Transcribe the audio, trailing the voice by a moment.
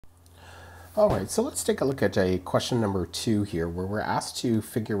All right, so let's take a look at a question number 2 here, where we're asked to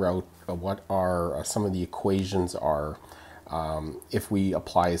figure out what are some of the equations are if we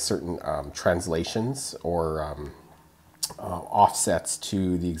apply certain translations or offsets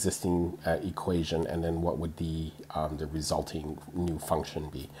to the existing equation, and then what would the resulting new function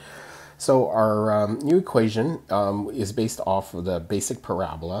be. So our new equation is based off of the basic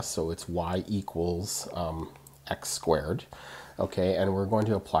parabola, so it's y equals x squared. Okay, and we're going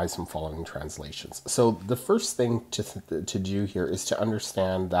to apply some following translations. So the first thing to do here is to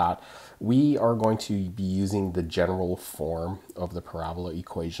understand that we are going to be using the general form of the parabola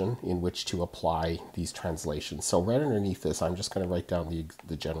equation in which to apply these translations. So right underneath this, I'm just going to write down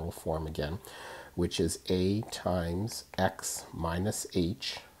the general form again, which is a times x minus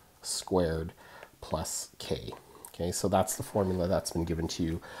h squared plus k. Okay, so that's the formula that's been given to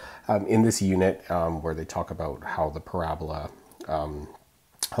you in this unit where they talk about how the parabola,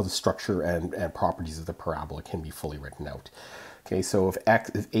 how the structure and properties of the parabola can be fully written out. Okay, so if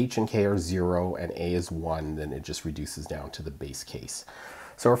h and k are 0 and a is 1, then it just reduces down to the base case.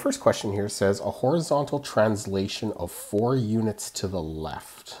 So our first question here says a horizontal translation of 4 units to the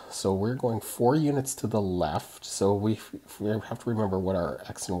left. So we're going 4 units to the left. So we have to remember what our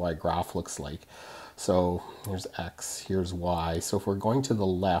x and y graph looks like. So here's x, here's y. So if we're going to the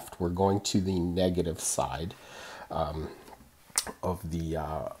left, we're going to the negative side of the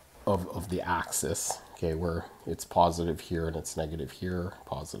axis. Okay, where it's positive here and it's negative here,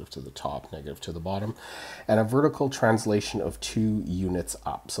 positive to the top, negative to the bottom, and a vertical translation of 2 units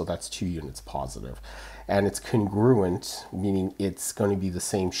up. So that's 2 units positive, and it's congruent, meaning it's going to be the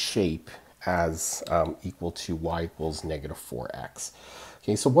same shape as equal to y equals negative 4x.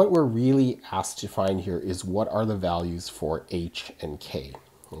 Okay, so what we're really asked to find here is what are the values for h and k.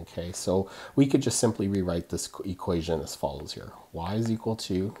 Okay, so we could just simply rewrite this equation as follows here. Y is equal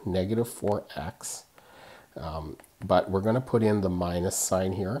to negative 4x, but we're going to put in the minus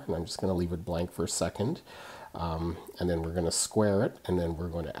sign here, and I'm just going to leave it blank for a second. And then we're going to square it, and then we're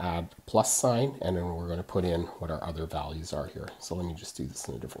going to add plus sign, and then we're going to put in what our other values are here. So let me just do this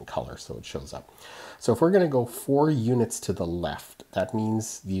in a different color so it shows up. So if we're going to go 4 units to the left, that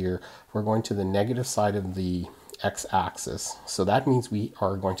means we're going to the negative side of the x-axis. So that means we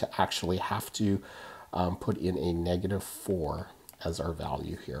are going to actually have to put in a negative 4 as our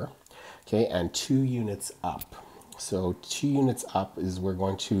value here. Okay, and 2 units up. So 2 units up is we're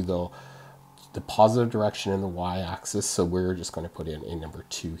going to the positive direction in the y-axis, so we're just going to put in a number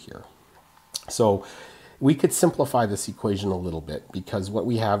 2 here. So we could simplify this equation a little bit, because what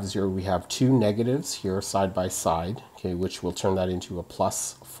we have is here we have 2 negatives here side by side, okay, which will turn that into a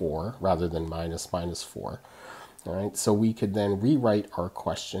plus 4 rather than minus 4. All right, so we could then rewrite our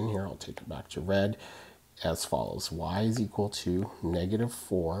question here. I'll take it back to red as follows. Y is equal to negative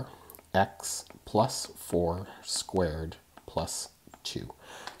 4x plus 4 squared plus 2.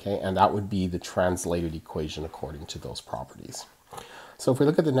 Okay, and that would be the translated equation according to those properties. So if we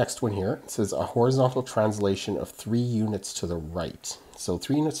look at the next one here, it says a horizontal translation of 3 units to the right. So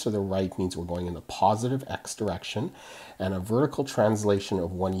 3 units to the right means we're going in the positive x direction, and a vertical translation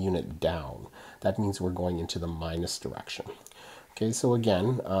of 1 unit down. That means we're going into the minus direction. Okay, so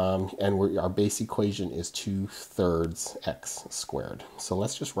again, our base equation is 2/3 x squared. So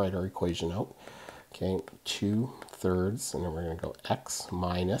let's just write our equation out. Okay, 2/3, and then we're going to go x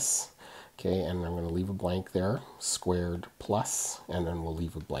minus, okay, and I'm going to leave a blank there, squared plus, and then we'll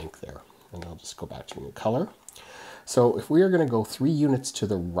leave a blank there. And I'll just go back to a new color. So if we are going to go 3 units to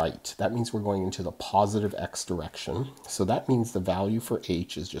the right, that means we're going into the positive x direction. So that means the value for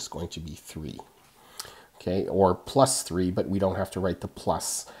h is just going to be 3. Okay, or plus 3, but we don't have to write the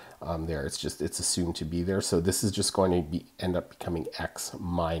plus there. It's assumed to be there. So this is just going to end up becoming x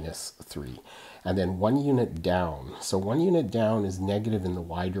minus 3. And then 1 unit down. So 1 unit down is negative in the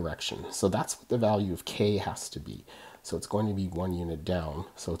y direction. So that's what the value of k has to be. So it's going to be 1 unit down.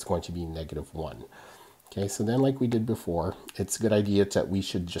 So it's going to be negative 1. Okay, so then like we did before, it's a good idea that we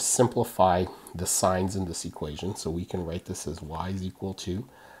should just simplify the signs in this equation. So we can write this as y is equal to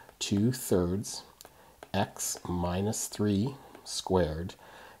 2/3 x minus 3 squared.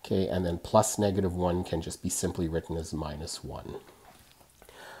 Okay, and then plus negative 1 can just be simply written as minus 1.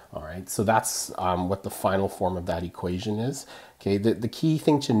 All right, so that's what the final form of that equation is. Okay, the key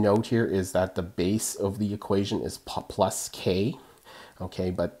thing to note here is that the base of the equation is plus k.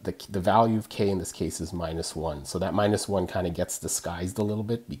 Okay, but the value of k in this case is minus 1. So that minus 1 kind of gets disguised a little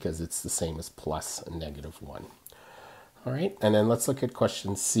bit because it's the same as plus negative 1. All right, and then let's look at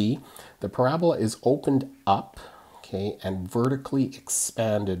question C. The parabola is opened up, okay, and vertically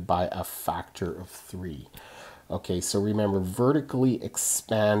expanded by a factor of 3. Okay, so remember, vertically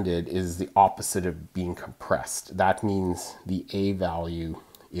expanded is the opposite of being compressed. That means the a value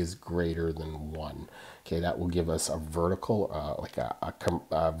is greater than 1. Okay, that will give us a vertical, like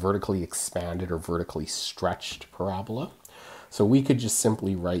a vertically expanded or vertically stretched parabola. So we could just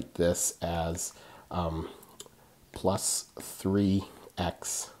simply write this as plus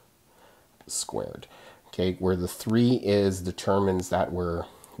 3x squared. Okay, where the 3 is determines that we're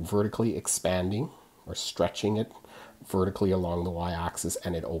vertically expanding or stretching it vertically along the y-axis,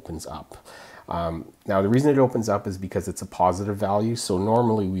 and it opens up. Now the reason it opens up is because it's a positive value, so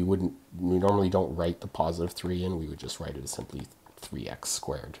normally we normally don't write the positive 3 in, we would just write it as simply 3x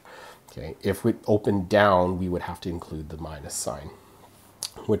squared. Okay, if it opened down, we would have to include the minus sign,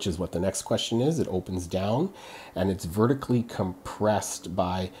 which is what the next question is. It opens down and it's vertically compressed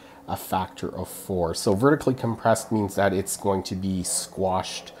by a factor of 4. So vertically compressed means that it's going to be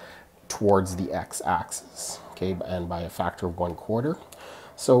squashed towards the x-axis, okay, and by a factor of 1/4.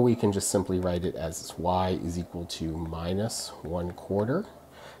 So we can just simply write it as y is equal to minus 1/4,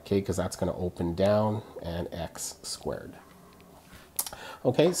 okay, because that's going to open down, and x squared.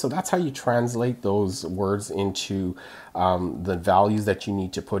 Okay, so that's how you translate those words into the values that you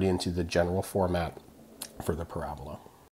need to put into the general format for the parabola.